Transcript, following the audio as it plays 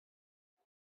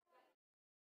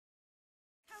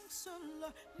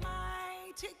Counselor,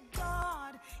 mighty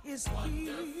God is He.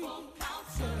 Wonderful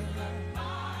Counselor,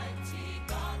 mighty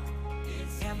God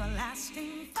is He.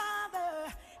 Everlasting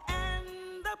Father and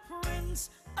the Prince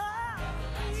of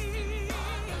Everlasting Peace.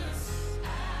 Father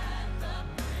and the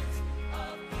Prince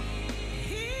of Peace.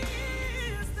 He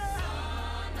is the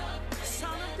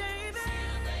Son of David,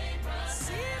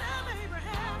 seed of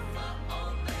Abraham. Alpha,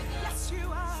 Omega, Yes,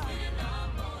 you are. sweet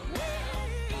humble Lamb.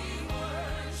 We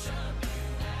worship you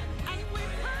And we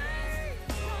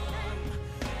praise your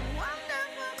name.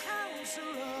 Wonderful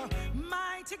Counselor,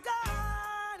 mighty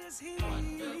God is He.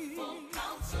 Wonderful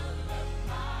Counselor,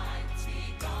 mighty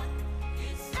God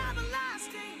is He.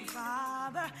 Everlasting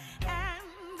Father and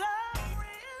the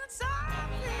Prince of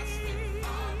Everlasting Peace.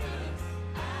 Father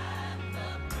and the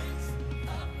Prince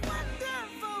of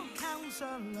Wonderful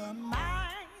Counselor,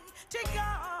 mighty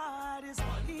God is He.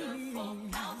 Wonderful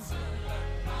Counselor,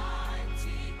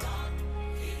 mighty God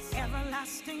is He.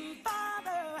 Everlasting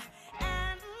Father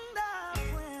and the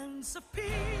Prince of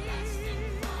Peace.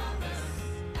 Father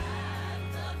and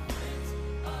the Prince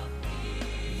of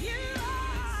Peace. You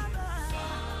are the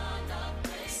Son of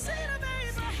David, seed of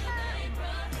Abraham.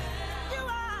 You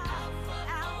are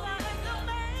Alpha and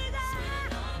Omega.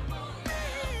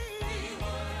 We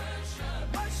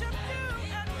worship you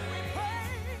and we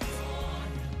praise.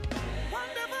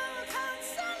 Wonderful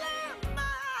Counselor,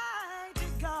 mighty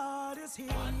God is He.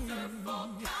 Wonderful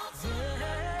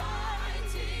Counselor,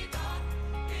 mighty God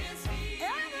is He.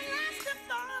 Everlasting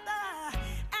Father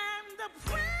and the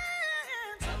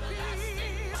Prince of Everlasting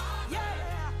Peace. Father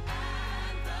Yeah.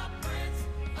 and the Prince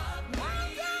of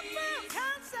Wonderful Peace.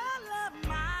 Counselor,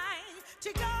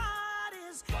 mighty God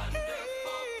is He.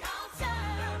 Wonderful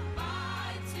Counselor,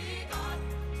 mighty God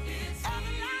is He.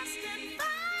 Everlasting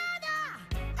Father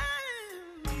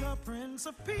and the Prince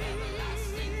of Peace.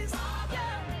 Everlasting Father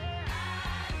Yeah.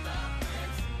 and the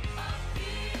Prince of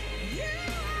Peace. You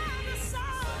are the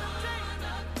Son of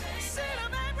David, seed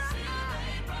of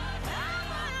Abraham,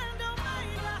 Alpha and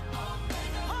Omega.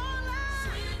 Oh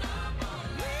Lord,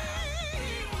 we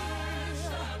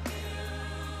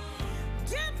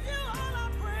give you all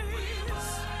our praise.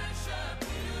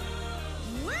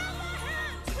 With our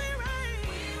hands we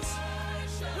raise,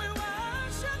 we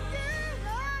worship you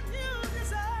like you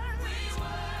deserve it.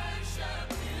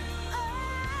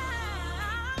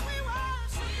 We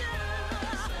worship you.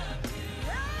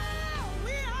 Yeah,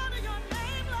 we honor your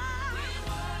name, Lord.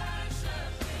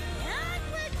 And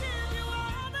we give you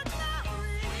all the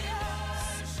glory.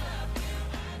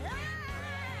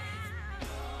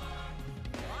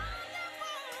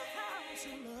 Wonderful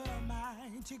Counselor,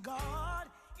 mighty God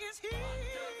is He.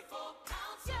 Wonderful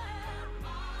Counselor,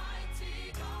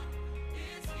 mighty God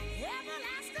is He.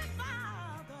 Everlasting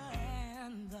Father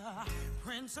and the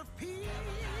Prince of Peace.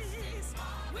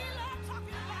 We love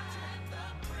talking about you. And the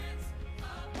Prince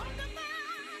of Wonderful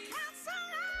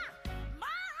Counselor,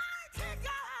 mighty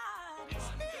God is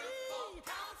He.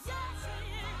 Yes, He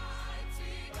is.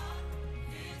 mighty God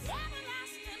is He.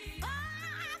 Everlasting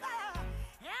Father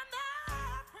and the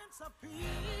Prince of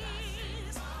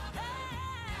Peace.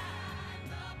 And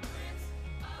the Prince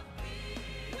of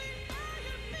Peace. We know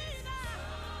you be the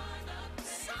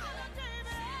Son of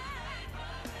David,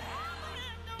 Alpha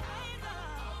and Omega.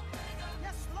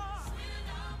 Yes, Lord.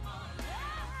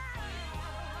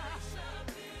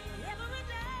 Every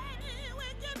day we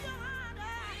give you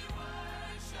honor.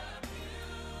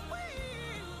 We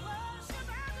worship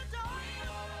and adore you.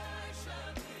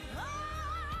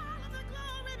 All of the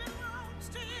glory belongs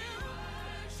to you.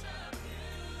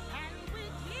 And we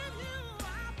give you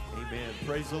our praise. Amen.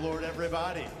 Praise the Lord,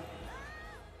 everybody.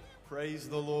 Praise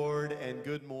the Lord and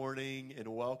good morning and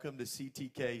welcome to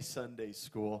CTK Sunday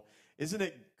School. Isn't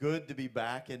it good to be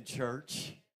back in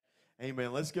church?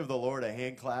 Amen. Let's give the Lord a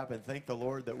hand clap and thank the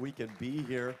Lord that we can be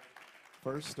here.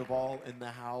 First of all, in the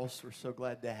house, we're so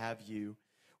glad to have you.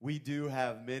 We do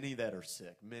have many that are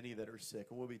sick,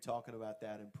 and we'll be talking about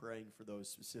that and praying for those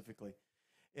specifically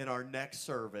in our next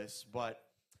service. But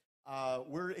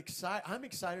we're excited. I'm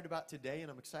excited about today,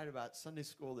 and I'm excited about Sunday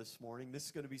school this morning. This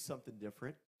is going to be something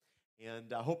different,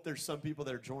 and I hope there's some people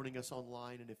that are joining us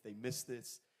online, and if they miss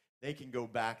this, they can go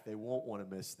back. They won't want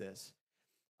to miss this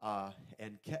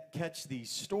and catch these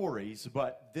stories.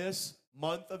 But this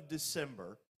month of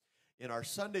December, in our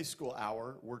Sunday school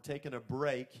hour, we're taking a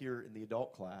break here in the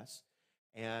adult class,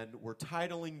 and we're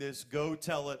titling this, Go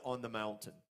Tell It on the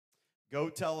Mountain. Go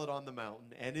Tell It on the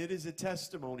Mountain. And it is a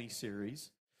testimony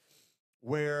series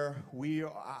where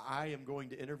I am going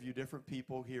to interview different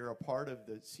people here, a part of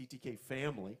the CTK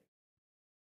family,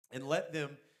 and let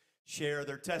them share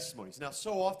their testimonies. Now,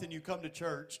 so often you come to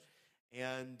church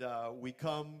and we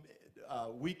come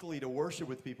weekly to worship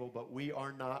with people, but we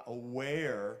are not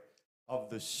aware of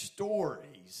the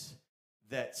stories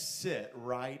that sit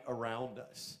right around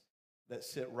us, that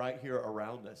sit right here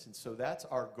around us. And so that's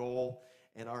our goal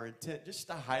and our intent, just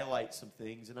to highlight some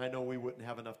things. And I know we wouldn't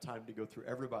have enough time to go through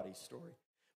everybody's story,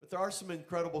 but there are some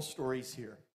incredible stories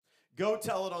here. Go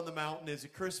Tell It on the Mountain is a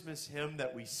Christmas hymn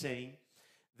that we sing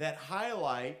that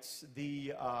highlights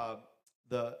the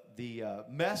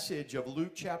message of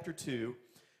Luke chapter 2,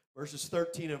 verses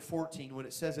 13 and 14, when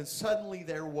it says, "And suddenly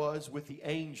there was with the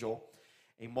angel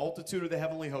a multitude of the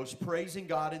heavenly host, praising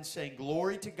God and saying,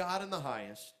 Glory to God in the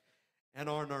highest, and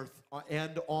on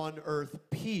earth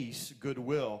peace,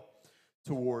 goodwill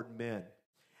toward men."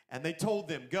 And they told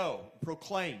them, "Go,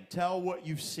 proclaim, tell what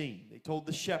you've seen." They told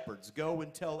the shepherds, "Go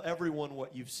and tell everyone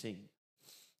what you've seen."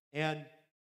 And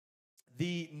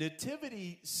the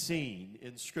nativity scene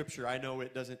in Scripture, I know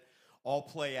it doesn't all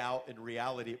play out in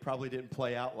reality. It probably didn't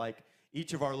play out like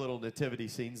each of our little nativity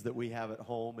scenes that we have at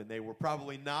home, and they were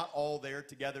probably not all there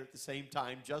together at the same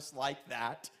time, just like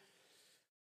that.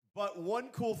 But one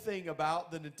cool thing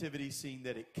about the nativity scene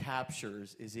that it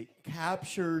captures is it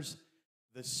captures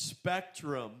the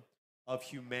spectrum of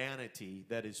humanity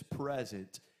that is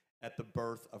present at the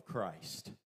birth of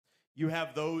Christ. You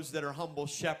have those that are humble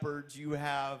shepherds. You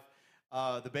have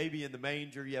the baby in the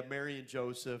manger. You have Mary and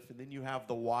Joseph. And then you have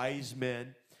the wise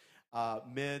men,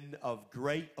 men of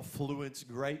great affluence,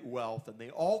 great wealth. And they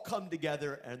all come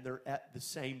together and they're at the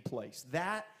same place.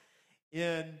 That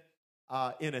in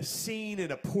a scene,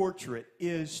 in a portrait,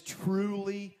 is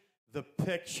truly the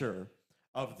picture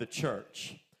of the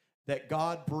church. That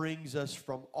God brings us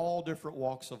from all different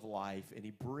walks of life, and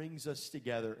He brings us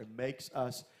together and makes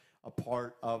us a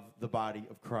part of the body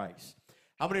of Christ.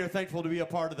 How many are thankful to be a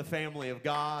part of the family of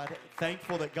God?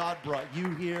 Thankful that God brought you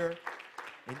here.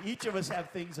 And each of us have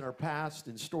things in our past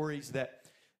and stories that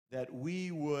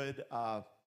we would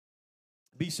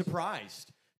be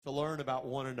surprised to learn about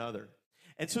one another.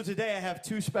 And so today I have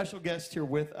two special guests here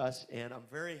with us, and I'm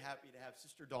very happy to have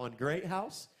Sister Dawn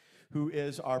Greathouse, who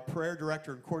is our prayer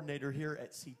director and coordinator here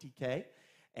at CTK,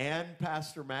 and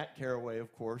Pastor Matt Caraway,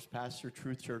 of course, pastor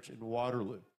Truth Church in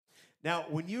Waterloo. Now,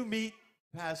 when you meet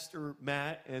Pastor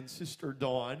Matt and Sister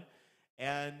Dawn,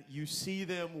 and you see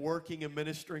them working and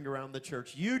ministering around the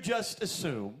church, you just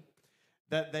assume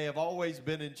that they have always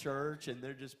been in church and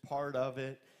they're just part of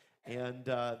it, and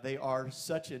they are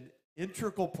such an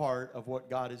integral part of what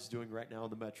God is doing right now in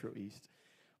the Metro East.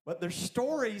 But their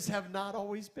stories have not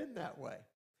always been that way.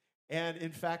 And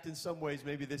in fact, in some ways,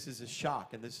 maybe this is a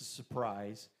shock and this is a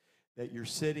surprise that you're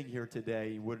sitting here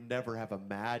today. You would never have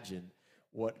imagined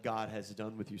what God has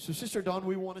done with you. So, Sister Dawn,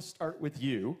 we want to start with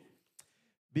you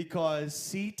because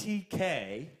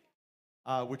CTK,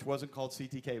 which wasn't called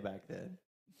CTK back then,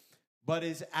 but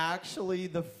is actually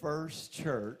the first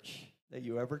church that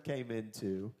you ever came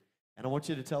into. And I want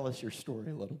you to tell us your story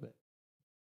a little bit.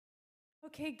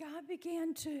 Okay, God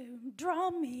began to draw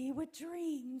me with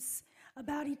dreams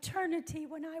about eternity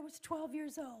when I was 12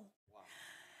 years old. Wow.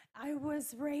 I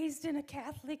was raised in a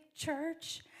Catholic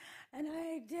church, and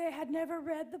I had never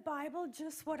read the Bible,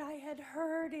 just what I had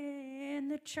heard in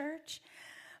the church.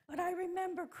 But I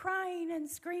remember crying and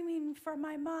screaming for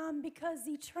my mom because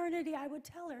eternity, I would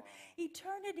tell her,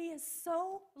 eternity is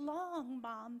so long,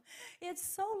 Mom. It's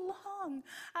so long.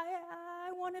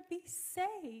 I want to be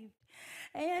saved.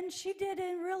 And she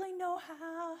didn't really know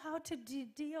how to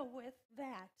deal with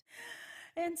that.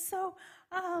 And so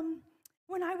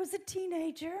when I was a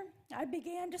teenager, I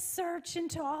began to search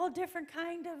into all different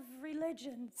kind of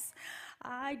religions.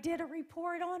 I did a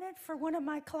report on it for one of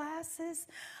my classes.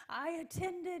 I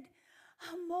attended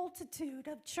a multitude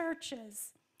of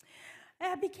churches.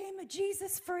 I became a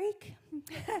Jesus freak,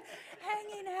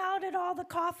 hanging out at all the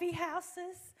coffee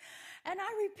houses. And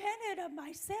I repented of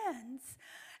my sins.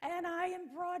 And I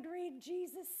embroidered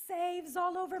Jesus Saves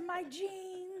all over my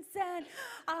jeans. And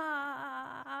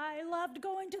I loved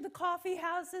going to the coffee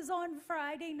houses on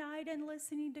Friday night and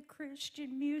listening to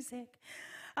Christian music.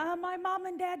 My mom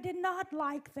and dad did not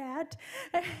like that.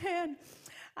 And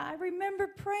I remember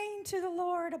praying to the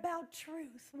Lord about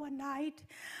truth one night.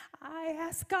 I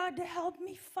asked God to help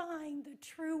me find the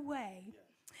true way.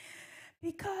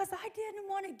 Because I didn't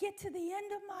want to get to the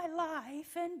end of my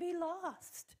life and be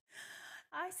lost.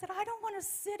 I said, I don't want to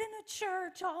sit in a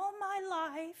church all my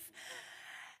life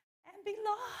and be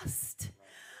lost.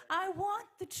 I want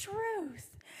the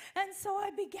truth. And so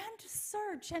I began to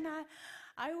search, and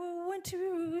I went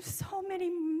to so many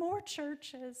more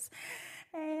churches.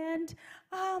 And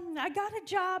I got a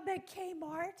job at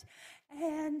Kmart,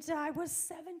 and I was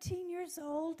 17 years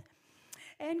old.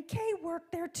 And Kay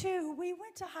worked there too. We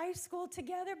went to high school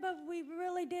together, but we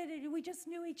really didn't. We just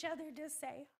knew each other to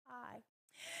say hi.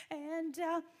 And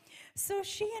so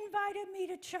she invited me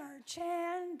to church,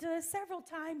 and several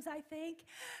times, I think.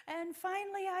 And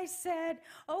finally I said,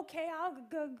 okay, I'll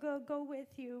go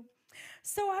with you.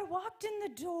 So I walked in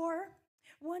the door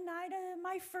one night,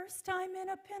 my first time in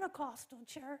a Pentecostal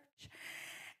church.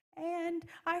 And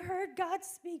I heard God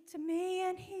speak to me,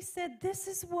 and he said, this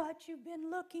is what you've been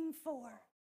looking for.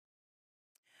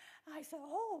 I said,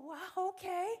 oh, wow,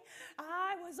 okay.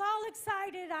 I was all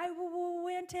excited. I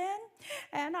went in,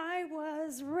 and I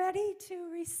was ready to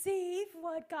receive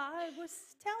what God was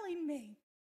telling me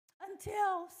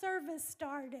until service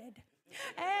started.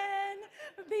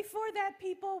 And before that,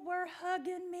 people were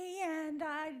hugging me, and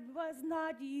I was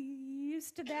not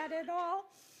used to that at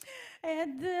all.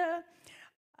 And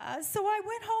so I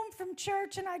went home from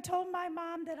church, and I told my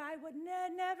mom that I would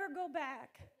never go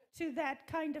back to that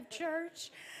kind of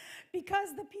church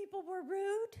because the people were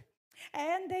rude,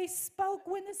 and they spoke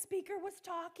when the speaker was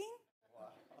talking,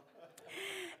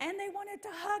 and they wanted to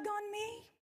hug on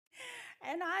me,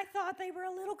 and I thought they were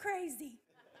a little crazy.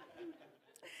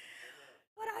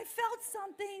 But I felt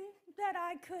something that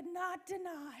I could not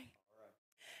deny.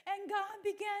 And God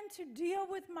began to deal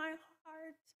with my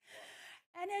heart.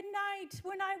 And at night,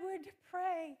 when I would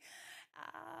pray,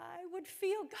 I would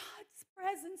feel God's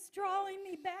presence drawing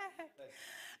me back.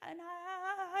 And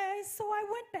so I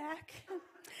went back.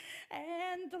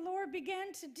 And the Lord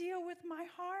began to deal with my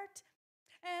heart.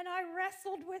 And I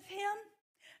wrestled with him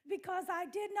because I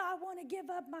did not want to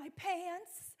give up my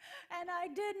pants. And I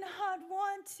did not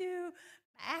want to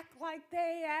act like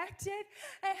they acted.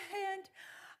 And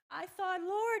I thought,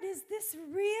 Lord, is this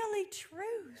really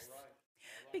truth?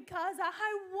 Because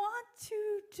I want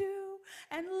to do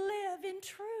and live in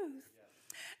truth.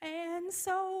 And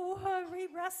so we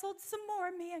wrestled some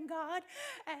more, me and God.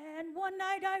 And one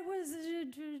night I was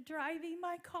driving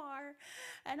my car,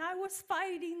 and I was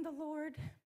fighting the Lord.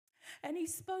 And he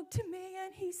spoke to me,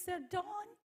 and he said, Dawn,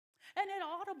 in an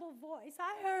audible voice,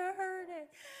 I heard it.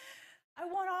 I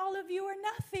want all of you or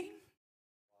nothing.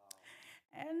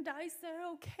 Wow. And I said,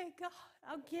 okay, God,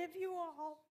 I'll give you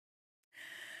all.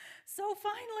 So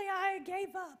finally I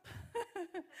gave up.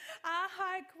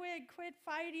 I quit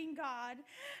fighting God.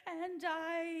 And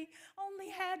I only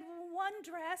had one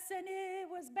dress, and it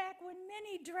was back when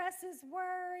many dresses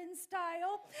were in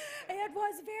style. It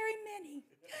was very many.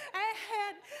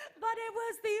 But it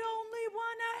was the only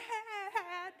one I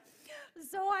had.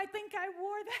 So I think I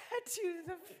wore that to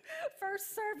the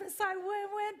first service. I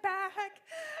went back,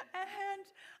 and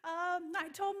I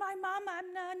told my mom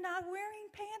I'm not wearing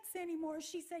pants anymore.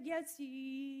 She said, yes,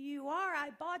 you are. I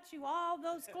bought you all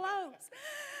those clothes.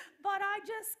 But I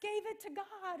just gave it to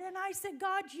God, and I said,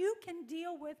 God, you can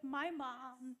deal with my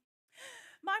mom.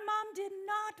 My mom did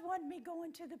not want me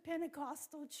going to the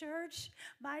Pentecostal church.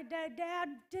 My dad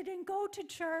didn't go to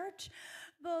church,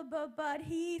 but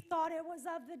he thought it was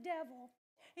of the devil.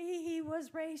 He was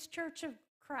raised Church of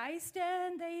Christ,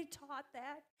 and they taught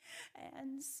that.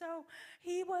 And so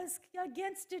he was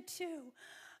against it too.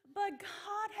 But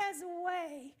God has a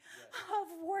way of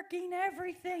working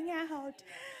everything out.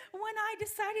 When I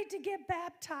decided to get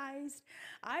baptized,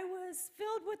 I was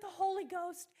filled with the Holy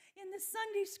Ghost in the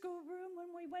Sunday school room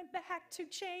when we went back to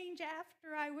change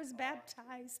after I was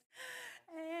baptized.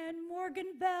 And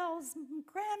Morgan Bell's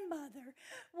grandmother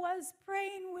was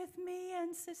praying with me,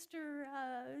 and Sister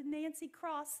Nancy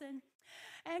Crossan.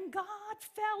 And God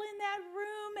fell in that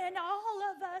room, and all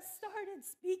of us started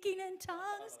speaking in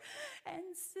tongues.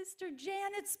 And Sister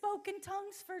Janet spoke in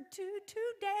tongues for two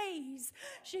days.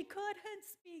 She couldn't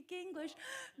speak English.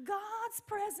 God's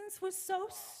presence was so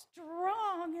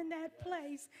strong in that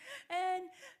place. And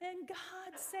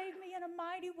God saved me in a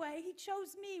mighty way. He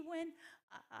chose me when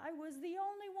I was the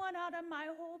only one out of my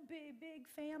whole big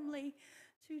family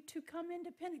to come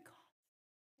into Pentecost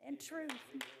and truth.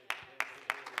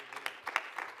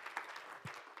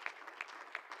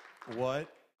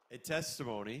 What a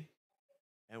testimony,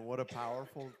 and what a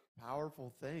powerful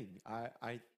thing.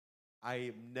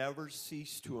 I never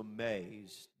cease to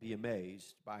be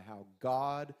amazed by how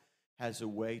God has a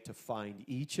way to find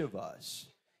each of us.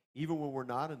 Even when we're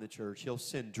not in the church, he'll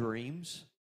send dreams.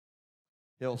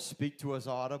 He'll speak to us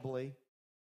audibly.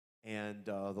 And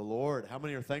the Lord, how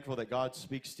many are thankful that God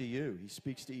speaks to you? He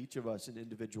speaks to each of us in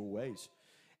individual ways.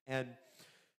 And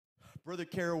Brother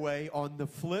Caraway, on the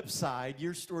flip side,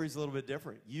 your story's a little bit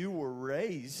different. You were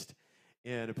raised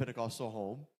in a Pentecostal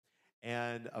home,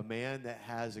 and a man that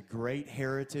has a great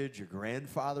heritage. Your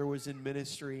grandfather was in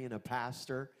ministry and a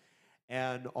pastor.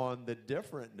 And on the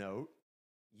different note,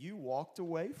 you walked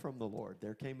away from the Lord.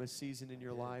 There came a season in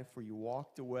your life where you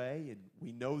walked away, and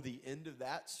we know the end of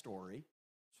that story.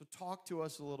 So talk to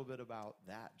us a little bit about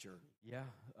that journey. Yeah.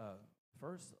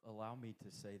 First, allow me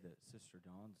to say that Sister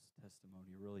Dawn's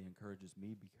testimony really encourages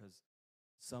me because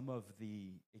some of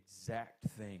the exact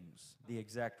things, the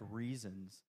exact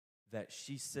reasons that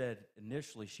she said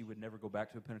initially she would never go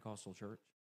back to a Pentecostal church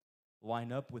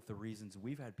line up with the reasons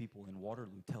we've had people in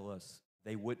Waterloo tell us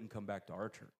they wouldn't come back to our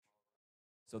church.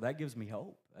 So that gives me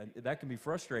hope. And that can be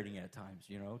frustrating at times,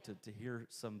 to hear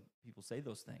some people say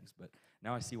those things. But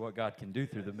now I see what God can do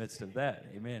through the midst of that.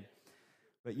 Amen.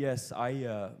 But yes,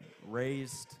 I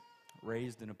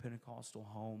raised in a Pentecostal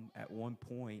home. At one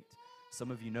point,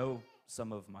 some of you know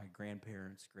some of my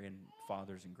grandparents,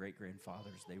 grandfathers, and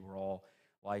great-grandfathers. They were all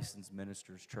licensed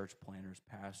ministers, church planners,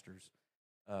 pastors.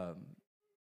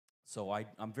 So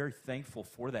I'm very thankful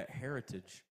for that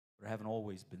heritage, but I haven't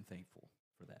always been thankful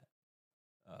for that.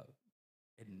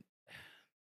 And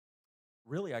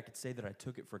really, I could say that I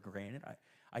took it for granted.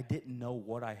 I didn't know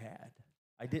what I had.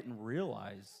 I didn't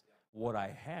realize what I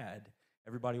had.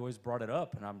 Everybody always brought it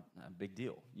up, and I'm a big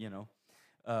deal,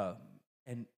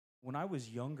 And when I was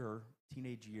younger,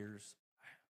 teenage years,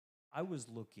 I was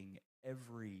looking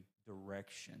every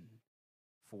direction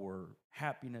for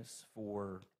happiness,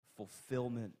 for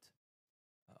fulfillment,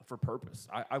 for purpose.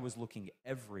 I was looking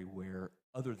everywhere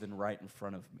other than right in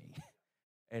front of me.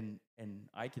 And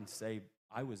I can say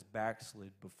I was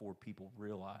backslid before people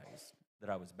realized that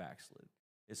I was backslid.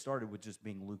 It started with just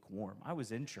being lukewarm. I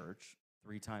was in church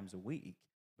 3 times a week,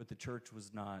 but the church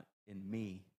was not in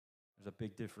me. There's a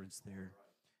big difference there.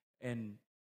 And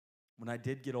when I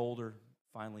did get older,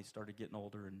 finally started getting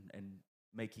older and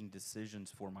making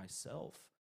decisions for myself,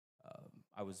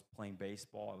 I was playing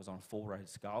baseball. I was on a full ride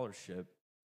scholarship.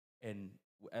 And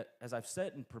as I've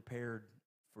sat and prepared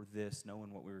for this,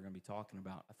 knowing what we were going to be talking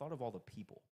about, I thought of all the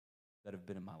people that have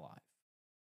been in my life.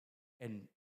 And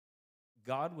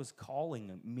God was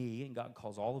calling me, and God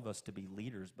calls all of us to be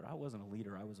leaders, but I wasn't a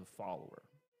leader. I was a follower.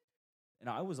 And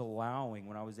I was allowing,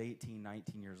 when I was 18,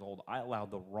 19 years old, I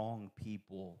allowed the wrong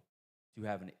people to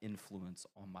have an influence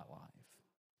on my life.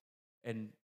 And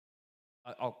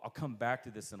I'll come back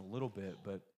to this in a little bit,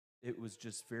 but it was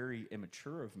just very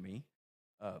immature of me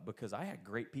because I had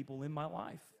great people in my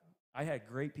life. I had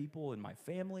great people in my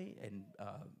family and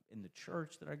in the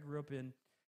church that I grew up in,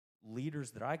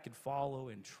 leaders that I could follow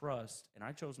and trust, and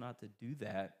I chose not to do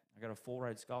that. I got a full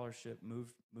ride scholarship,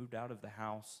 moved out of the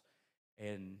house,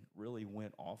 and really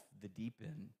went off the deep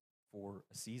end for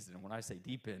a season. And when I say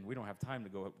deep end, we don't have time to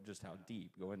go just how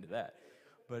deep, go into that.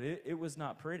 But it was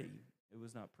not pretty. It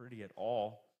was not pretty at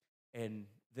all. And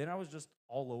then I was just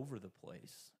all over the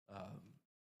place. I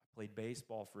played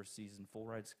baseball for a season, full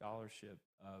ride scholarship,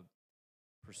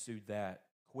 pursued that,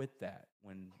 quit that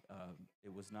when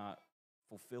it was not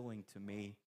fulfilling to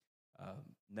me.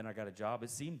 Then I got a job. It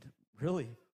seemed really,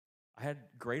 I had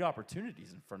great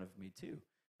opportunities in front of me too.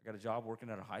 I got a job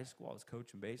working at a high school. I was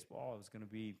coaching baseball. I was going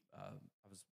to be, I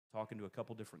was talking to a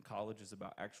couple different colleges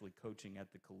about actually coaching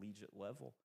at the collegiate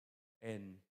level.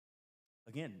 And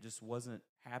again, just wasn't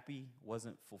happy,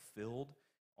 wasn't fulfilled.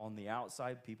 On the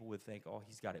outside, people would think, oh,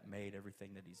 he's got it made.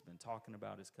 Everything that he's been talking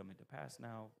about is coming to pass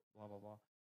now, blah, blah, blah.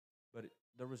 But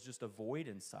there was just a void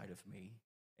inside of me.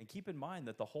 And keep in mind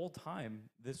that the whole time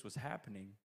this was happening,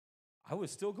 I was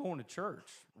still going to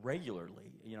church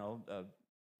regularly.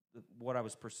 What I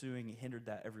was pursuing hindered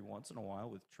that every once in a while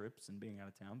with trips and being out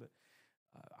of town. But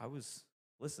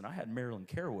I had Marilyn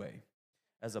Caraway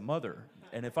as a mother.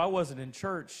 And if I wasn't in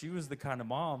church, she was the kind of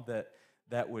mom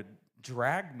that would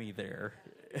drag me there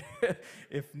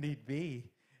if need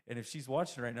be. And if she's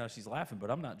watching right now, she's laughing,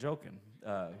 but I'm not joking.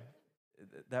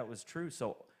 That was true.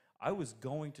 So I was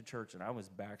going to church, and I was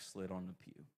backslid on the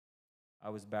pew.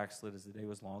 I was backslid as the day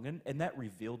was long, and that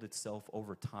revealed itself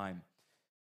over time.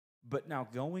 But now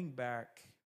going back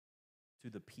to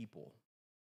the people,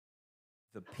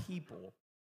 the people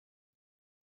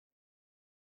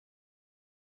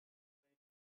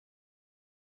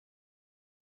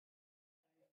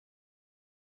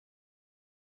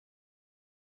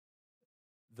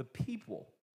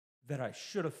that I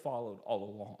should have followed all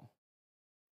along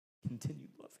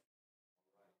continued loving.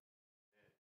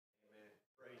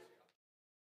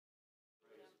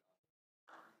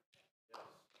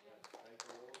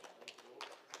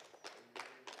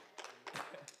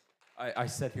 I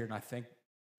sat here and I thank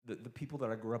the people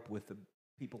that I grew up with, the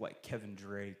people like Kevin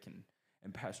Drake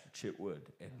and Pastor Chitwood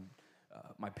and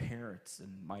my parents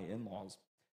and my in-laws.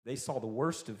 They saw the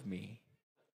worst of me,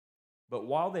 but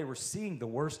while they were seeing the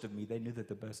worst of me, they knew that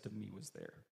the best of me was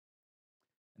there.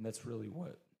 And that's really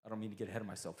what I don't mean to get ahead of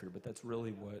myself here, but that's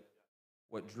really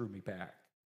what drew me back.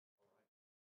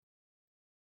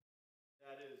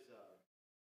 That is,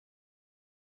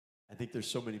 I think there's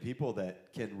so many people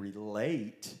that can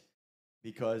relate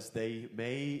because they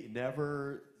may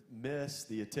never miss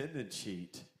the attendance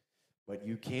sheet, but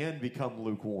you can become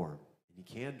lukewarm and you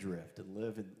can drift and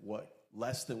live in what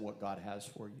less than what God has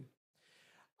for you.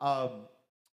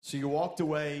 So you walked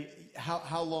away.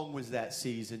 How long was that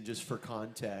season, just for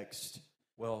context?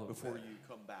 Well, before you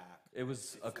come back, it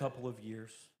was a couple of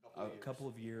years. A couple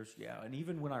of years, yeah. And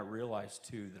even when I realized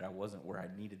too that I wasn't where I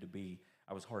needed to be,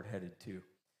 I was hard-headed too,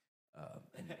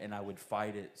 and I would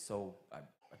fight it. So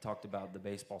I talked about the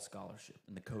baseball scholarship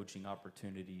and the coaching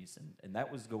opportunities, and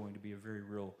that was going to be a very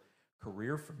real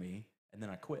career for me. And then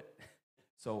I quit.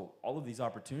 So all of these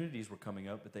opportunities were coming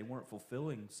up, but they weren't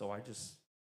fulfilling. So I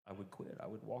would quit. I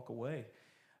would walk away.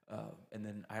 And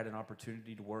then I had an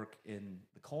opportunity to work in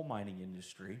the coal mining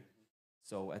industry.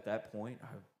 So at that point,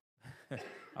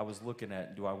 I was looking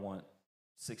at, do I want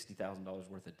 $60,000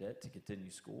 worth of debt to continue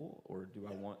school, or do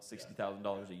I want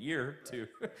 $60,000 a year to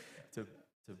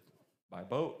buy a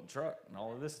boat and truck and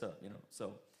all of this stuff, you know?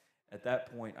 So at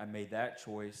that point, I made that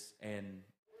choice, and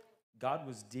God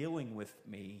was dealing with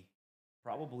me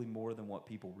probably more than what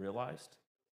people realized,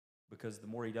 because the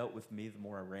more he dealt with me, the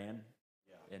more I ran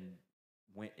and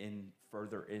went in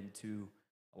further into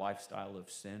a lifestyle of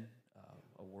sin,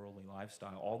 a worldly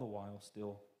lifestyle, all the while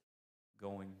still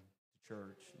going to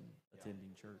church and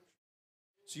attending church.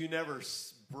 So you never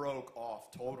broke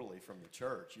off totally from the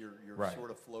church. You're right.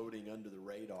 Sort of floating under the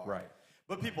radar. Right.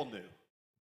 But people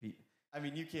knew. I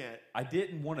mean, you can't. I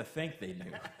didn't want to think they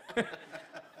knew,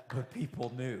 but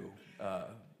people knew.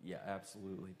 Yeah,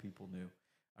 absolutely, people knew.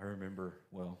 I remember,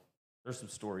 well, there's some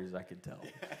stories I could tell.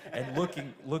 And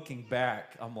looking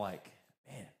back, I'm like,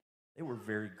 man, they were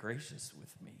very gracious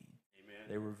with me. Amen.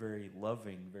 They were very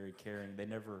loving, very caring.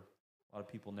 A lot of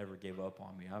people never gave up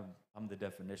on me. I'm the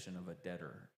definition of a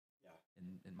debtor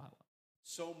in my life.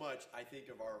 So much, I think,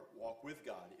 of our walk with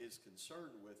God is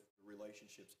concerned with the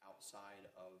relationships outside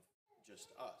of just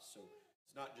us. So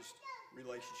it's not just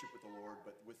relationship with the Lord,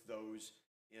 but with those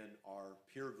in our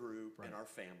peer group and our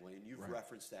family. And you've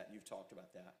referenced that, and you've talked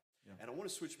about that. Yeah. And I want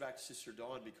to switch back to Sister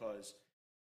Dawn, because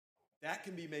that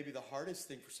can be maybe the hardest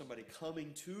thing for somebody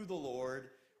coming to the Lord,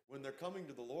 when they're coming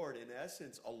to the Lord, in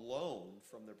essence, alone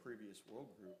from their previous world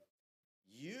group.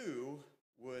 You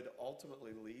would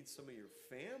ultimately lead some of your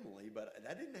family, but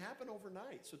that didn't happen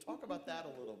overnight. So talk about that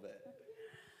a little bit.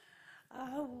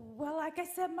 Well, like I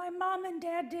said, my mom and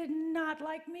dad did not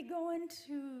like me going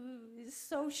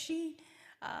so she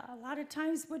a lot of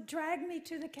times would drag me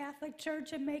to the Catholic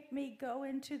Church and make me go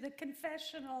into the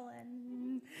confessional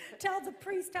and tell the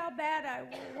priest how bad I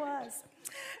was.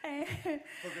 And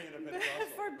For being a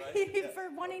Pentecostal,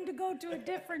 for wanting to go to a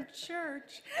different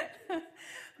church.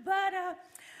 But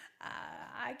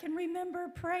I can remember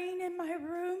praying in my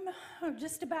room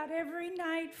just about every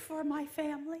night for my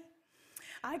family.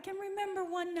 I can remember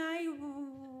one night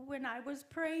when I was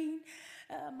praying,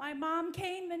 my mom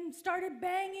came and started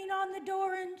banging on the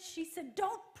door, and she said,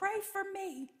 "Don't pray for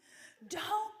me.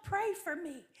 Don't pray for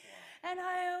me." And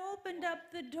I opened up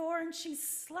the door, and she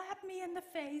slapped me in the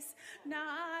face. Now,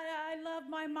 I love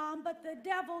my mom, but the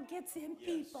devil gets in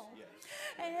people.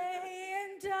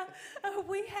 Yes. And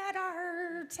we had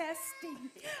our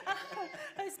testing,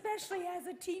 especially as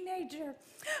a teenager.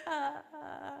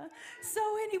 So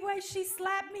anyway, she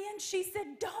slapped me, and she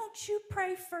said, "Don't you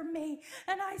pray for me."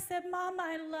 And I said, "Mom,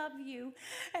 I love you."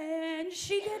 And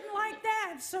she didn't like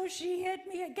that, so she hit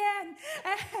me again.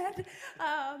 And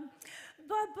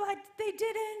But they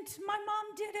didn't, my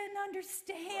mom didn't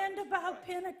understand about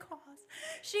Pentecost.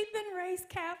 She'd been raised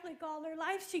Catholic all her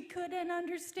life. She couldn't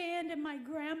understand, and my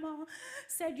grandma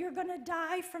said, "You're going to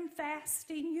die from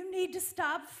fasting. You need to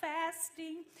stop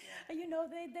fasting." You know,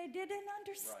 they didn't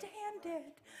understand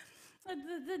it.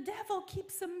 The devil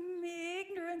keeps them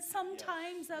ignorant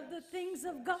sometimes of the things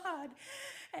of God.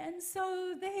 And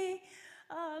so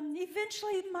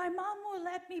eventually, my mom will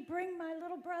let me bring my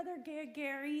little brother,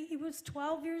 Gary. He was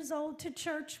 12 years old, to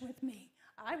church with me.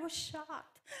 I was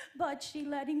shocked, but she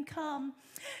let him come.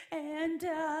 And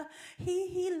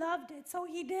he loved it, so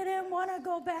he didn't want to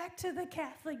go back to the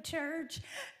Catholic Church.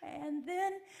 And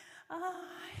then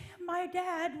my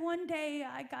dad, one day,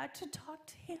 I got to talk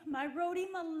to him. I wrote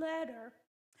him a letter.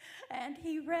 And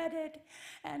he read it,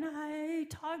 and I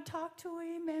talked to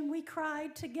him, and we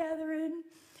cried together, and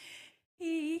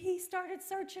he started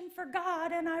searching for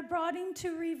God, and I brought him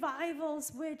to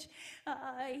revivals, which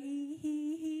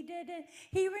he didn't.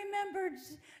 He remembered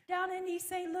down in East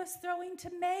St. Louis throwing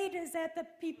tomatoes at the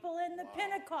people in the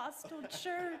Pentecostal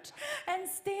church and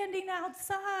standing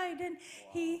outside, and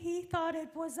he thought it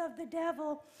was of the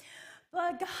devil.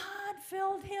 But God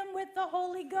filled him with the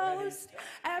Holy Ghost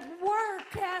at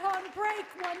work on break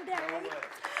one day.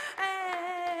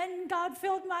 And God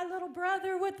filled my little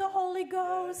brother with the Holy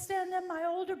Ghost. And then my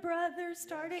older brother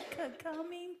started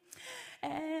coming.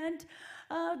 And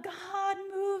God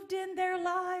moved in their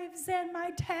lives. And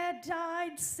my dad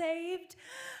died saved.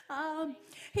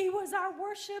 He was our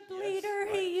worship leader.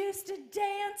 He used to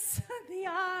dance the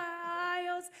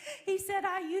aisles. He said,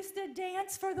 I used to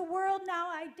dance for the world. Now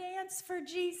I dance for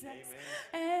Jesus.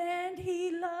 Amen. And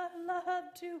he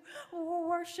loved to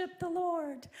worship the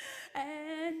Lord.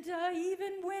 And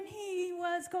even when he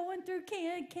was going through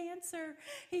cancer,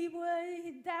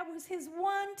 that was his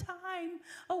one time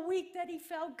a week that he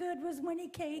felt good was when he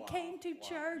came to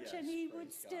church. Yes, and he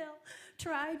would still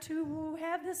try to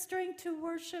have the strength to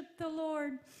worship the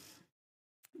Lord.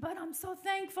 But I'm so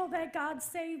thankful that God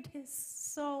saved his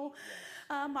soul.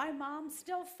 My mom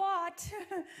still fought,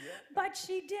 but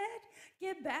she did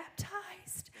get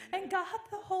baptized and got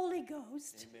the Holy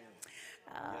Ghost.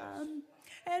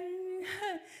 And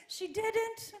she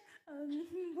didn't,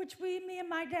 which me and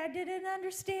my dad didn't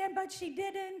understand, but she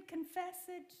didn't confess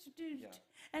it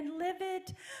and live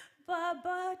it.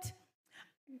 But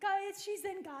God, she's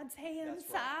in God's hands.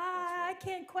 I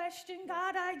can't question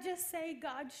God. I just say,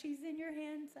 God, she's in your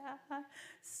hands.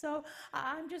 So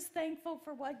I'm just thankful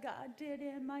for what God did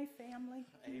in my family.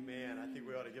 Amen. I think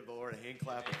we ought to give the Lord a hand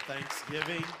clap of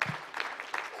thanksgiving.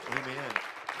 Amen.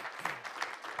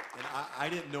 And I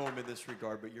didn't know him in this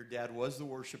regard, but your dad was the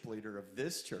worship leader of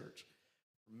this church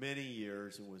for many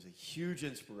years and was a huge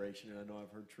inspiration. And I know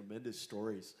I've heard tremendous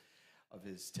stories of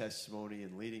his testimony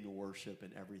and leading a worship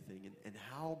and everything, and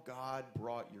how God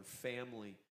brought your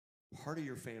family, part of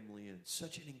your family, in.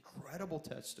 Such an incredible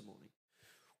testimony.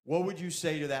 What would you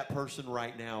say to that person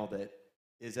right now that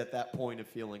is at that point of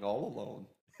feeling all alone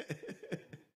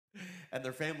and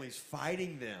their family's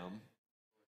fighting them?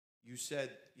 You said,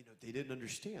 they didn't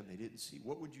understand, they didn't see.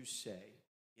 What would you say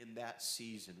in that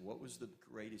season? What was the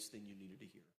greatest thing you needed to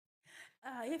hear?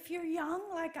 If you're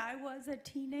young, like I was a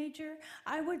teenager,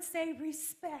 I would say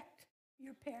respect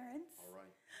your parents. All right.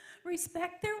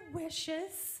 Respect their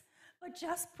wishes, but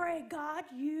just pray, God,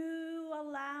 you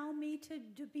allow me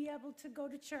to be able to go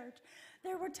to church.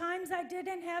 There were times I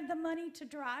didn't have the money to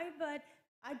drive, but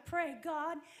I'd pray,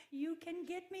 God, you can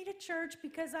get me to church,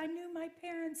 because I knew my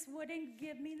parents wouldn't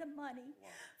give me the money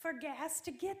for gas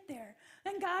to get there.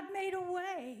 And God made a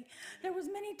way. There was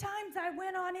many times I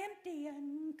went on empty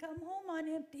and come home on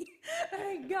empty.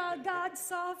 God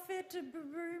saw fit to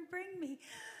bring me.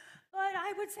 But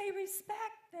I would say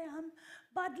respect them,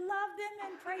 but love them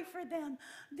and pray for them.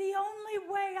 The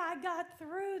only way I got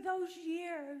through those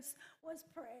years was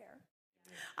prayer.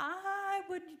 I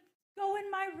would go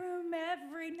in my room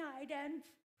every night and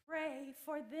pray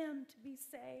for them to be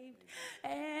saved.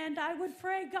 And I would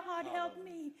pray, God, help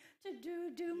me to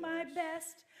do my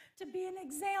best to be an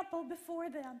example before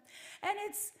them. And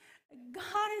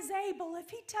God is able. If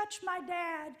he touched my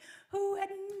dad, who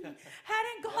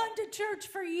hadn't gone to church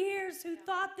for years, who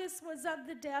thought this was of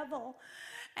the devil,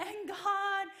 and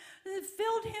God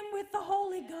filled him with the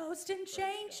Holy Ghost and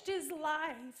changed his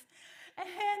life.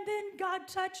 And then God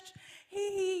touched,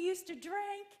 he used to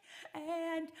drink,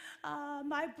 and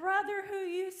my brother who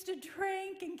used to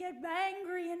drink and get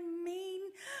angry and mean,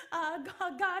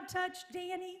 God touched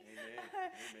Danny.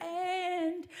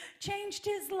 And changed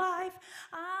his life.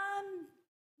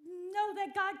 Know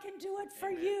that God can do it for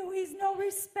you. He's no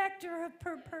respecter of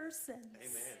persons.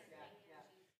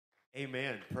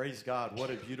 Amen. Praise God. What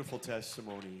a beautiful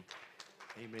testimony.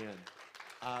 Amen.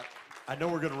 I know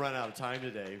we're going to run out of time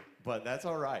today, but that's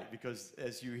all right, because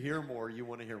as you hear more, you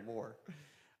want to hear more.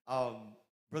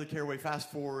 Brother Caraway,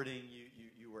 fast forwarding,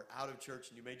 you were out of church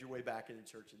and you made your way back into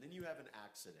church, and then you have an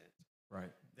accident.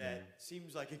 Right. That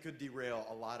seems like it could derail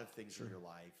a lot of things in your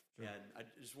life. Sure.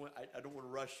 And I don't want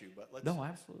to rush you, but let's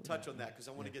touch on that, because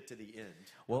I want to get to the end.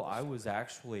 Well, I was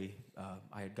actually,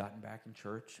 I had gotten back in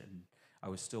church, and I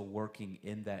was still working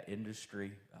in that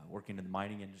industry, working in the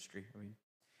mining industry.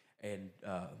 And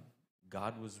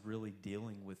God was really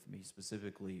dealing with me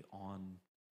specifically on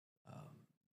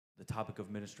the topic of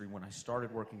ministry. When I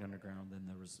started working underground, then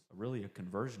there was really a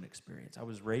conversion experience. I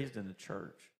was raised in the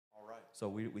church. All right. So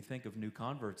we think of new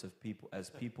converts as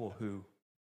people who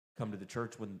come to the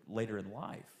church later in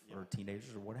life, or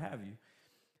teenagers or what have you.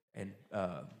 And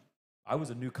I was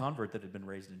a new convert that had been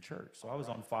raised in church. So I was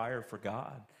on fire for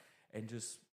God and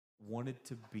just wanted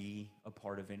to be a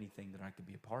part of anything that I could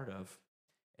be a part of.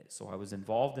 So I was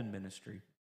involved in ministry.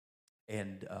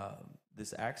 And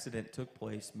this accident took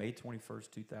place May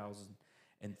 21st,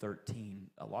 2013.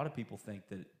 A lot of people think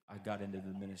that I got into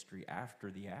the ministry after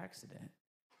the accident,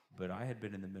 but I had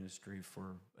been in the ministry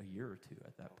for a year or two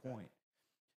at that point.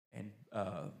 And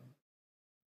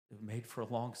it made for a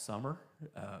long summer,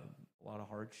 a lot of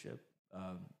hardship.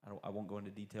 I won't go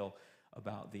into detail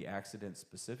about the accident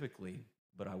specifically,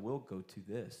 but I will go to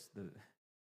this,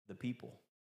 the people.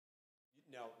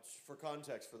 Now, for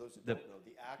context, for those who don't know,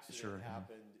 the accident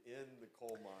happened in the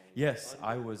coal mine. Yes,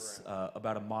 I was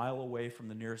about a mile away from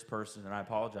the nearest person, and I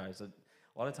apologize. A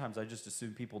lot of times I just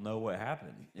assume people know what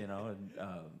happened, and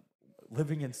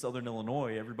living in Southern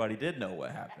Illinois, everybody did know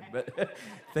what happened, but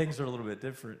things are a little bit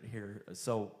different here.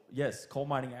 So, yes, coal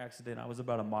mining accident. I was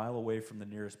about a mile away from the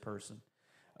nearest person.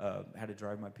 Had to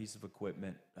drive my piece of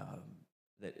equipment.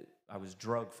 I was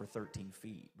drugged for 13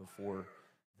 feet before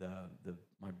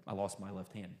I lost my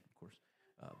left hand, of course,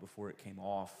 before it came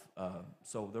off.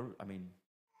 So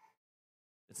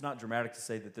it's not dramatic to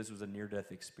say that this was a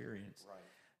near-death experience.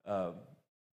 Right.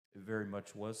 It very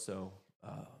much was so.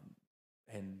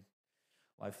 And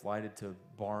I flighted to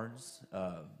Barnes.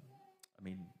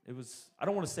 It was, I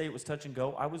don't want to say it was touch and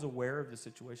go. I was aware of the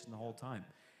situation the whole time.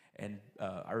 And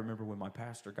I remember when my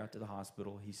pastor got to the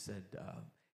hospital, he said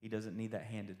he doesn't need that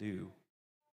hand to do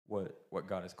what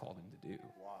God has called him to do.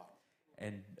 Wow.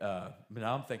 And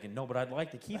now I'm thinking, no, but I'd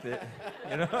like to keep it.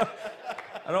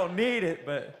 I don't need it,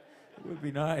 but it would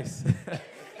be nice.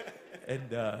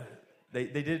 And they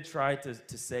did try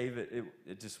to save it.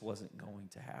 It just wasn't going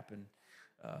to happen.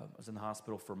 I was in the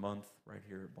hospital for a month right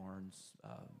here at Barnes,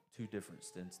 2 different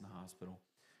stints in the hospital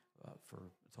for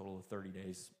a total of 30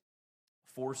 days,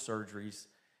 4 surgeries,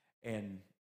 and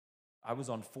I was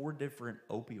on 4 different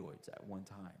opioids at one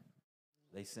time.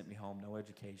 They sent me home, no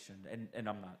education, and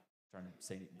I'm not trying to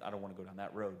say, I don't want to go down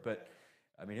that road, but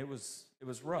it was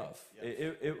rough.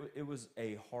 Yes. It was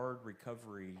a hard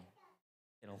recovery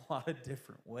in a lot of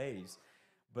different ways.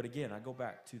 But again, I go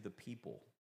back to the people.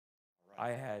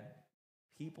 Right. I had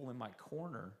people in my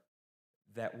corner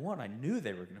that, one, I knew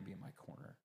they were going to be in my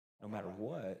corner no matter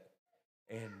what,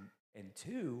 and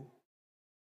 2,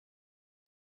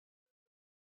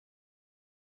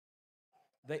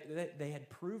 they had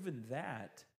proven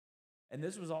that, and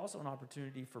this was also an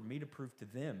opportunity for me to prove to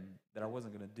them that I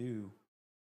wasn't going to do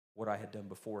what I had done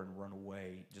before and run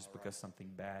away just because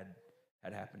something bad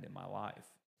had happened in my life.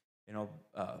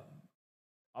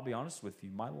 I'll be honest with you,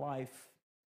 my life,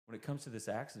 when it comes to this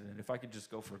accident, if I could just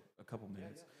go for a couple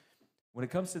minutes, when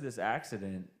it comes to this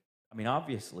accident,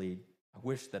 obviously, I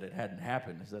wish that it hadn't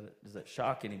happened. Does that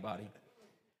shock anybody?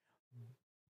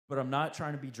 But I'm not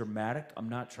trying to be dramatic. I'm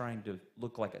not trying to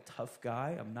look like a tough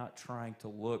guy. I'm not trying to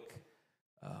look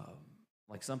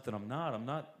like something I'm not. I'm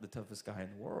not the toughest guy in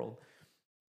the world.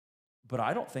 But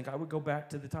I don't think I would go back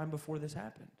to the time before this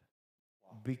happened.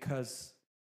 Wow. Because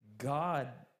God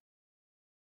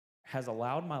has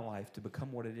allowed my life to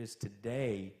become what it is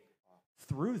today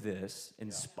through this,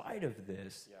 in spite of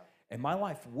this. Yeah. And my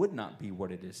life would not be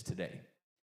what it is today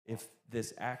if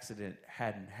this accident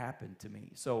hadn't happened to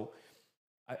me. So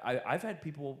I've had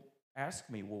people ask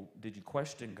me, well, did you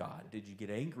question God? Did you get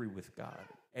angry with God?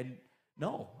 And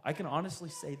no, I can honestly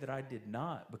say that I did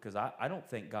not, because I don't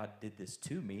think God did this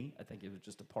to me. I think it was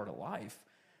just a part of life.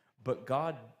 But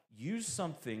God used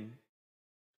something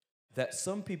that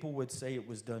some people would say it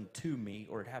was done to me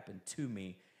or it happened to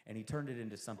me, and he turned it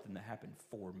into something that happened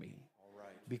for me. All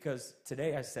right. Because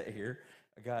today I sat here,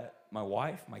 I got my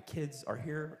wife, my kids are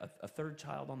here, a 3rd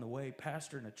child on the way,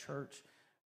 pastor in a church,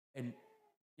 and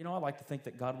I like to think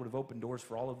that God would have opened doors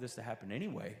for all of this to happen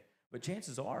anyway, but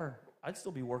chances are I'd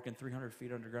still be working 300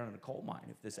 feet underground in a coal mine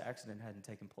if this accident hadn't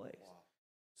taken place. Wow.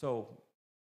 So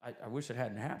I wish it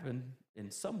hadn't happened in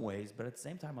some ways, but at the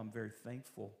same time, I'm very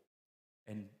thankful.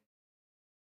 And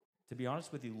to be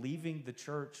honest with you, leaving the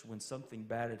church when something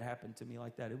bad had happened to me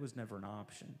like that, it was never an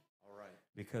option. All right.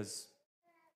 Because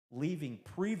leaving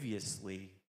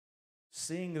previously,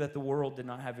 seeing that the world did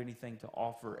not have anything to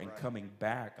offer, and coming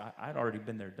back, I'd already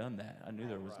been there, done that. I knew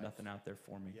there was nothing out there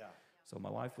for me. Yeah. So my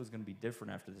life was going to be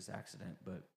different after this accident,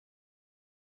 but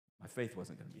my faith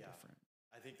wasn't going to be different.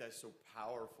 I think that's so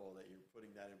powerful that you're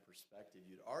putting that in perspective.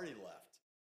 You'd already left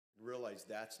and realized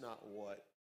that's not what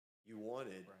you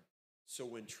wanted. Right. So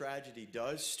when tragedy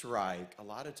does strike, a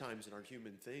lot of times in our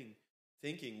human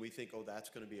thinking, we think, oh, that's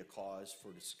going to be a cause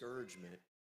for discouragement.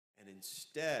 And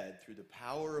instead, through the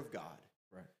power of God,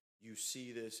 you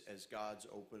see this as God's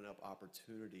opening up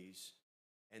opportunities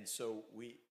And so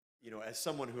we, as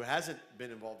someone who hasn't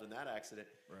been involved in that accident,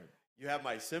 Right. you have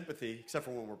my sympathy, except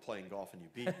for when we're playing golf and you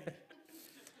beat me.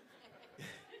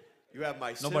 You have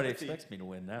my Nobody sympathy. expects me to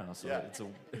win now, so Yeah.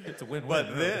 it's a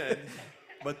win-win.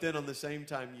 But then on the same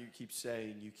time, you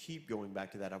keep going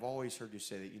back to that. I've always heard you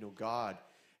say that, God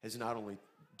has not only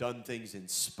done things in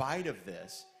spite of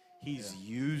this, He's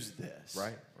used this.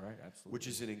 Right, absolutely. Which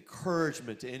is an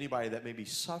encouragement to anybody that may be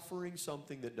suffering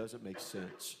something that doesn't make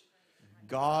sense.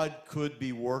 God could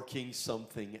be working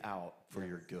something out for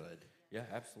your good. Yeah,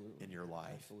 absolutely. In your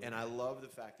life. Absolutely. And I love the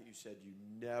fact that you said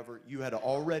you had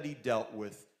already dealt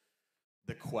with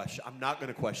the question. I'm not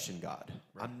going to question God.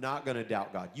 Right. I'm not going to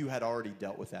doubt God. You had already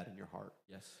dealt with that in your heart.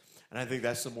 Yes. And I think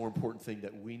that's the more important thing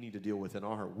that we need to deal with in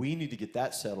our heart. We need to get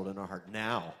that settled in our heart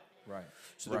now. Right.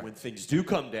 So that when things do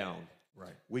come down,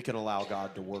 right, we can allow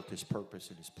God to work His purpose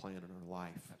and His plan in our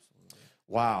life. Absolutely.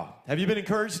 Wow. Have you been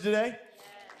encouraged today?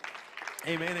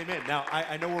 Amen, amen. Now,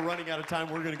 I know we're running out of time.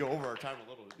 We're going to go over our time a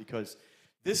little bit because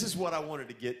this is what I wanted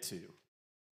to get to.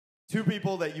 Two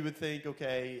people that you would think,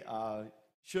 okay,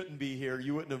 shouldn't be here.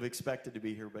 You wouldn't have expected to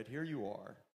be here, but here you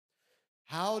are.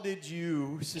 How did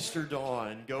you, Sister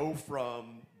Dawn, go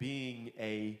from being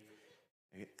an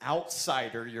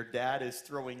outsider, your dad is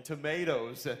throwing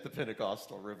tomatoes at the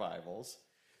Pentecostal revivals,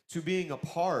 to being a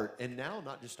part, and now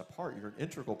not just a part, you're an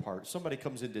integral part. Somebody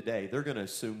comes in today, they're going to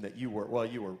assume that you've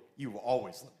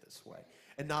always lived this way,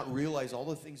 and not realize all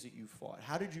the things that you fought.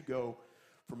 How did you go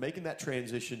from making that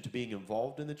transition to being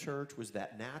involved in the church? Was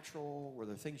that natural? Were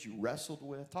there things you wrestled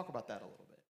with? Talk about that a little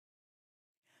bit.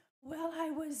 Well, I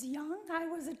was young. I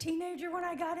was a teenager when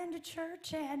I got into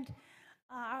church, and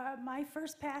my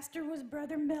first pastor was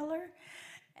Brother Miller,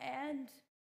 and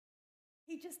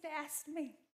he just asked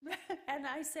me, and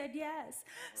I said yes. Right.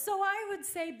 So I would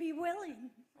say be willing.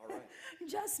 All right.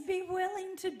 Just be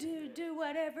willing to do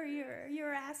whatever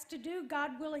you're asked to do.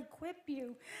 God will equip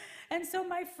you. And so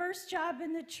my first job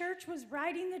in the church was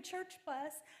riding the church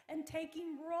bus and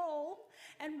taking roll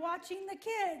and watching the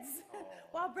kids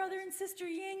while Brother and Sister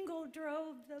Yingle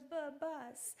drove the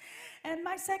bus. And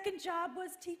my second job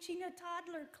was teaching a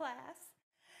toddler class,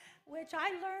 which I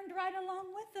learned right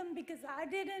along with them because I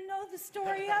didn't know the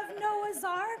story of Noah's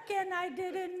Ark, and I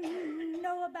didn't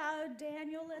know about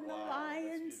Daniel and the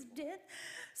lions did.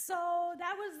 So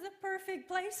that was the perfect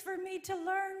place for me to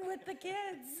learn with the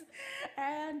kids.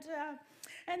 And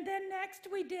then next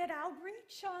we did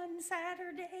outreach on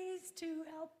Saturdays to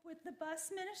help with the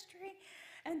bus ministry.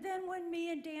 And then when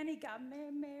me and Danny got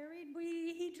married,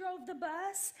 he drove the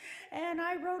bus, and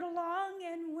I rode along,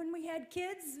 and when we had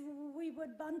kids, we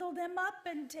would bundle them up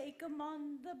and take them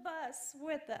on the bus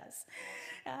with us.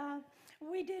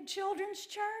 We did children's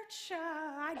church.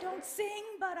 I don't sing,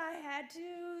 but I had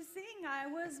to sing. I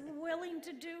was willing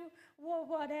to do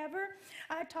whatever.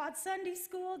 I taught Sunday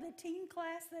school, the teen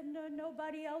class that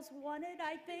nobody else wanted,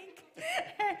 I think,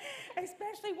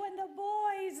 especially when the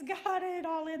boys got it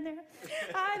all in there.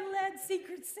 I led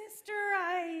Secret Sister.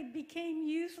 I became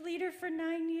youth leader for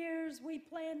 9 years. We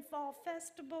planned fall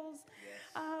festivals.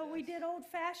 We did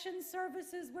old-fashioned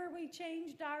services where we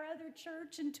changed our other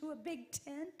church into a big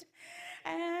tent.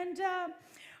 And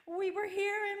we were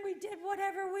here and we did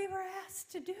whatever we were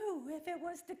asked to do. If it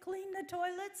was to clean the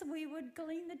toilets, we would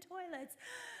clean the toilets.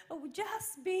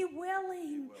 Just be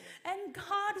willing. And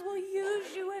God will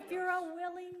use you if you're a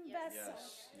willing vessel.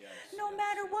 No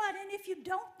matter what. And if you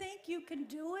don't think you can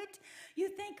do it, you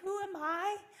think, who am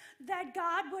I that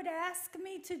God would ask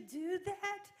me to do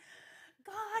that?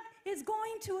 God is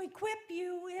going to equip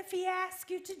you if He asks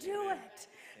you to do it.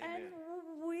 And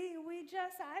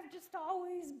I've just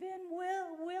always been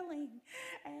willing.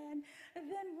 And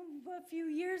then a few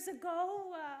years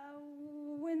ago,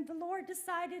 when the Lord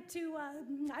decided to,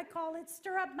 I call it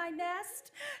stir up my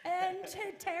nest and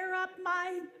to tear up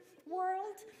my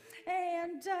world,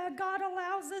 and God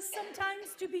allows us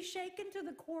sometimes to be shaken to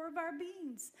the core of our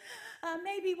beings.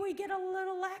 Maybe we get a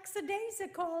little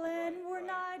lackadaisical and we're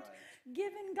not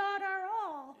giving God our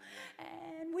all.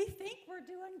 And we think we're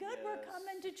doing good. We're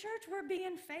coming to church. We're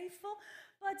being faithful.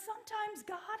 But sometimes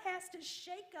God has to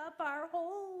shake up our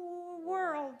whole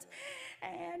world.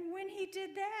 And when He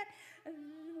did that,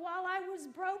 while I was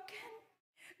broken,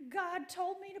 God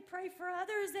told me to pray for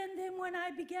others, and then when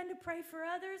I began to pray for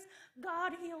others,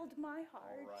 God healed my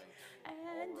heart.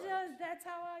 And that's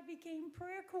how I became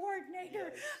prayer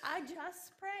coordinator. I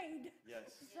just prayed.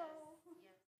 So.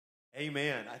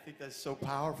 Amen. I think that's so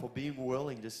powerful, being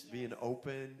willing, just being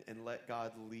open and let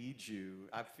God lead you.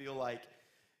 I feel like,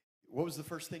 what was the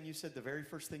first thing you said? The very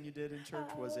first thing you did in church,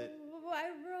 was it? I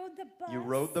rode the bus. You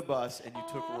rode the bus and you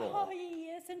took roll. Oh,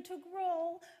 yes, and took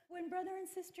roll when Brother and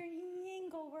Sister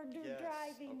Yingle were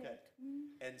driving okay. it.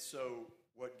 Mm. And so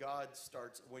what God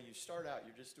starts, when you start out,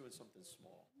 you're just doing something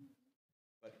small.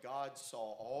 But God saw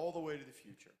all the way to the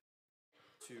future,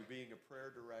 to being a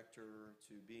prayer director,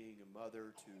 to being a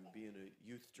mother, to being a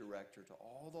youth director, to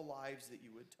all the lives that you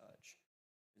would touch.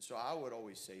 And so I would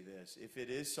always say this, if it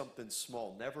is something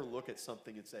small, never look at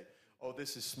something and say, oh,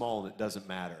 this is small and it doesn't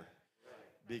matter.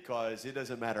 Because it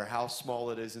doesn't matter how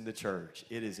small it is in the church,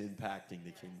 it is impacting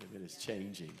the kingdom. It is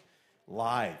changing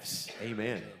lives.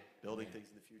 Amen. Building things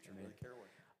in the future. Brother Caraway.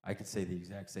 I could say the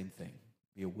exact same thing.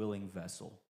 Be a willing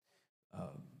vessel.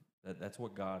 That's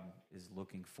what God is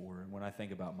looking for. And when I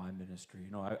think about my ministry,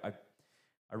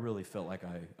 I really felt like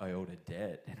I owed a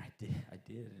debt, and I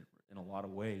did in a lot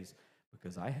of ways,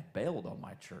 because I had bailed on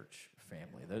my church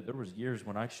family. There was years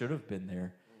when I should have been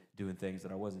there doing things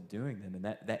that I wasn't doing them, and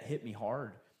that hit me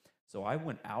hard. So I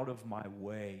went out of my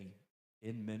way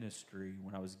in ministry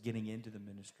when I was getting into the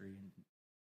ministry,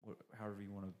 and however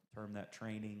you want to term that,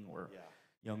 training or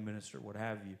young minister, what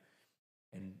have you.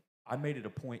 And I made it a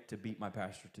point to beat my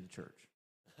pastor to the church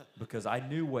because I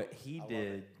knew what he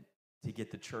did to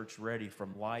get the church ready,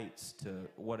 from lights to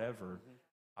whatever. Mm-hmm.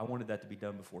 I wanted that to be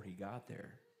done before he got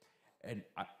there. And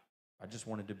I just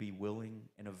wanted to be willing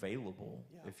and available.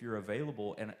 Yeah. If you're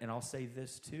available, and I'll say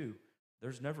this too,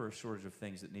 there's never a shortage of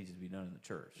things that needs to be done in the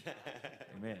church.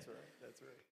 Amen. That's right.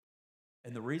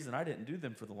 And the reason I didn't do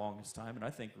them for the longest time, and I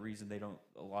think the reason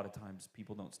a lot of times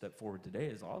people don't step forward today,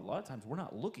 is a lot of times we're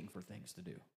not looking for things to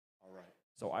do. All right.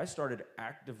 So I started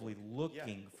actively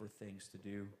looking for things to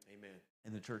do. Amen.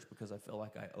 In the church, because I felt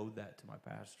like I owed that to my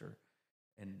pastor.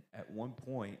 And at one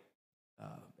point,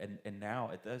 and now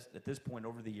at this point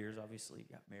over the years, obviously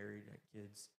got married, had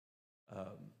kids,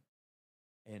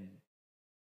 and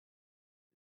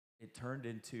it turned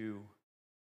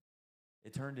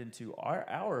into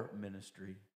our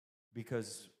ministry,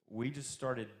 because we just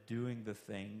started doing the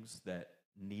things that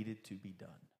needed to be done.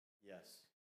 Yes.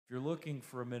 If you're looking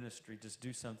for a ministry, just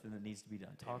do something that needs to be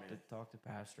done. Talk to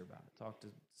pastor about it. Talk to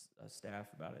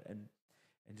staff about it, and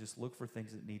just look for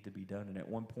things that need to be done. And at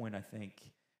one point, I think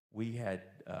we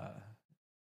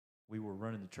were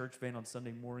running the church van on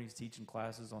Sunday mornings, teaching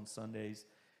classes on Sundays,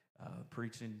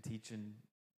 preaching, teaching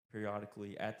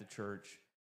periodically at the church,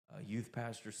 youth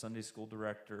pastor, Sunday school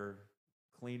director,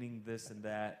 cleaning this and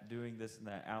that, doing this and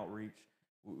that, outreach.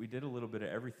 We did a little bit of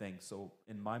everything. So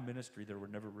in my ministry, there were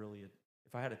never really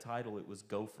if I had a title, it was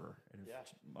gopher. And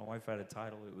if my wife had a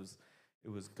title, it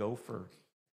was gopher.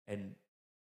 And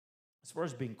as far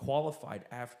as being qualified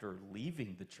after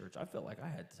leaving the church, I felt like I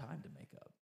had time to make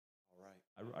up. All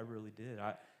right. I really did.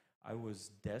 I was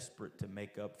desperate to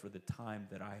make up for the time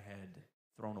that I had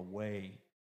thrown away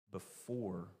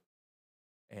before.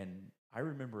 And I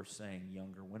remember saying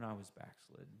younger, when I was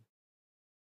backslidden,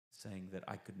 saying that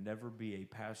I could never be a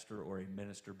pastor or a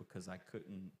minister because I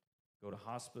couldn't go to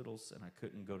hospitals, and I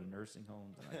couldn't go to nursing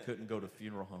homes, and I couldn't go to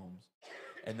funeral homes.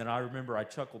 And then I remember I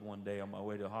chuckled one day on my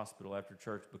way to a hospital after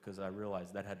church because I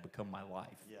realized that had become my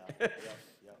life.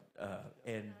 Yeah.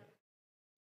 And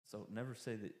so never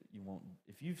say that you won't.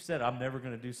 If you've said, I'm never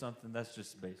going to do something, that's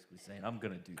just basically saying, I'm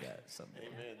going to do that someday.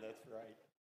 Amen, that's right.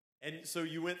 And so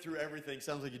you went through everything.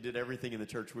 Sounds like you did everything in the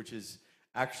church, which is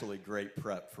actually great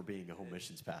prep for being a home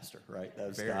missions pastor, right? That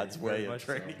was God's way of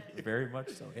training you. Very much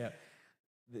so, yeah.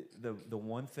 The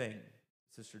one thing,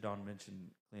 Sister Dawn mentioned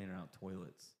cleaning out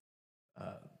toilets.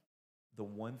 The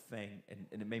one thing, and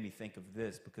it made me think of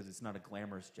this because it's not a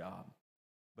glamorous job,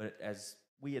 but as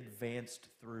we advanced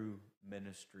through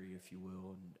ministry, if you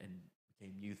will, and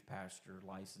became youth pastor,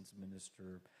 licensed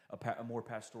minister, a more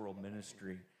pastoral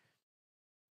ministry,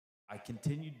 I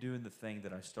continued doing the thing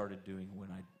that I started doing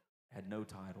when I had no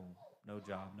title, no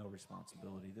job, no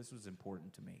responsibility. This was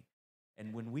important to me.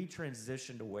 And when we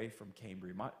transitioned away from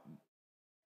Cambria,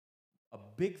 a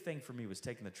big thing for me was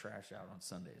taking the trash out on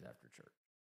Sundays after church.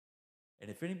 And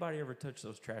if anybody ever touched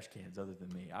those trash cans other than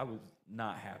me, I was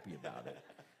not happy about it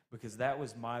because that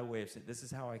was my way of saying, this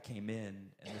is how I came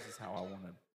in and this is how I want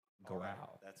to go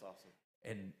out. That's awesome.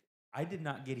 And I did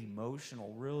not get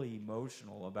really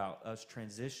emotional about us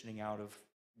transitioning out of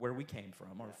where we came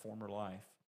from, our former life,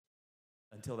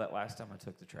 until that last time I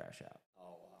took the trash out.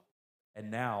 Oh, wow.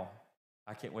 And now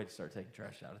I can't wait to start taking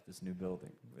trash out at this new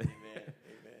building. Amen. Amen.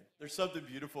 There's something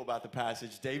beautiful about the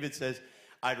passage. David says,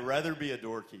 I'd rather be a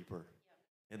doorkeeper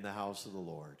in the house of the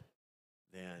Lord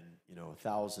than,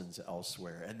 thousands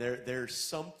elsewhere. And there's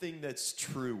something that's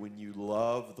true when you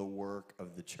love the work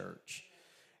of the church.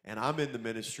 And I'm in the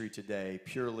ministry today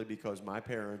purely because my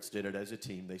parents did it as a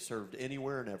team. They served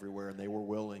anywhere and everywhere, and they were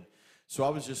willing. So I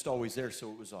was just always there,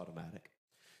 so it was automatic.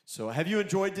 So have you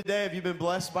enjoyed today? Have you been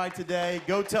blessed by today?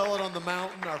 Go Tell It on the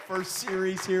Mountain, our first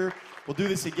series here. We'll do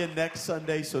this again next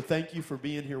Sunday, so thank you for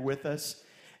being here with us.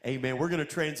 Amen. We're going to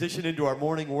transition into our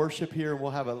morning worship here, and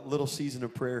we'll have a little season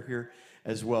of prayer here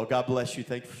as well. God bless you.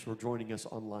 Thanks for joining us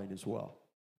online as well.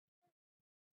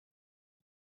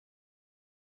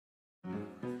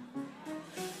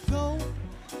 Go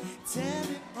tell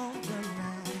it on the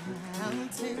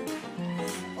mountain,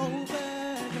 over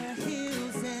the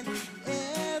hills and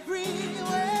everywhere.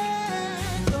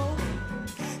 Go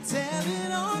tell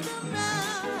it on the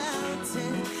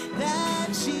mountain that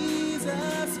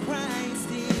Jesus Christ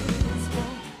is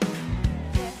born.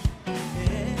 Yeah.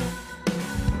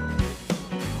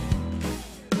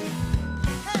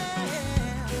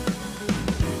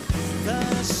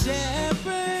 The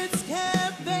shepherds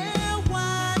kept their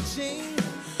watching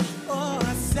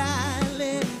o'er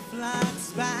silent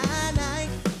flocks by night.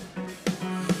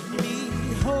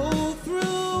 Behold,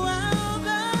 throughout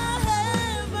the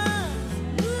heavens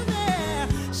there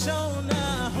shone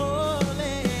a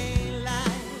holy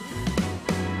light,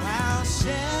 while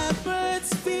shepherds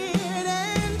feared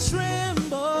and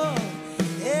trembled,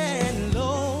 and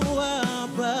low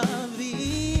above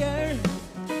the earth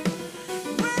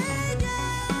rang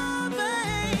out the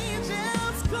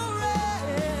angels'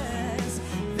 chorus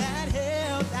that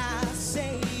hailed our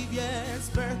Savior's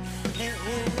birth. Hey,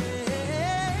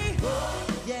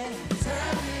 yeah,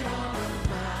 tell it on the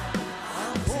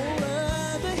mountain,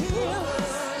 over the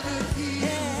hills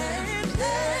and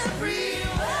everywhere.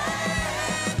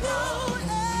 Go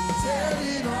tell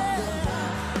it on the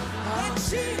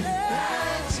mountain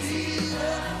that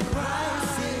Jesus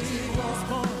Christ is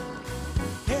born.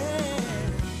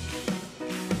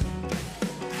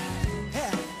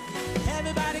 Yeah.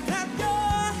 Everybody clap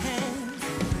your hands.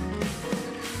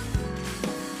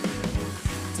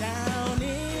 Down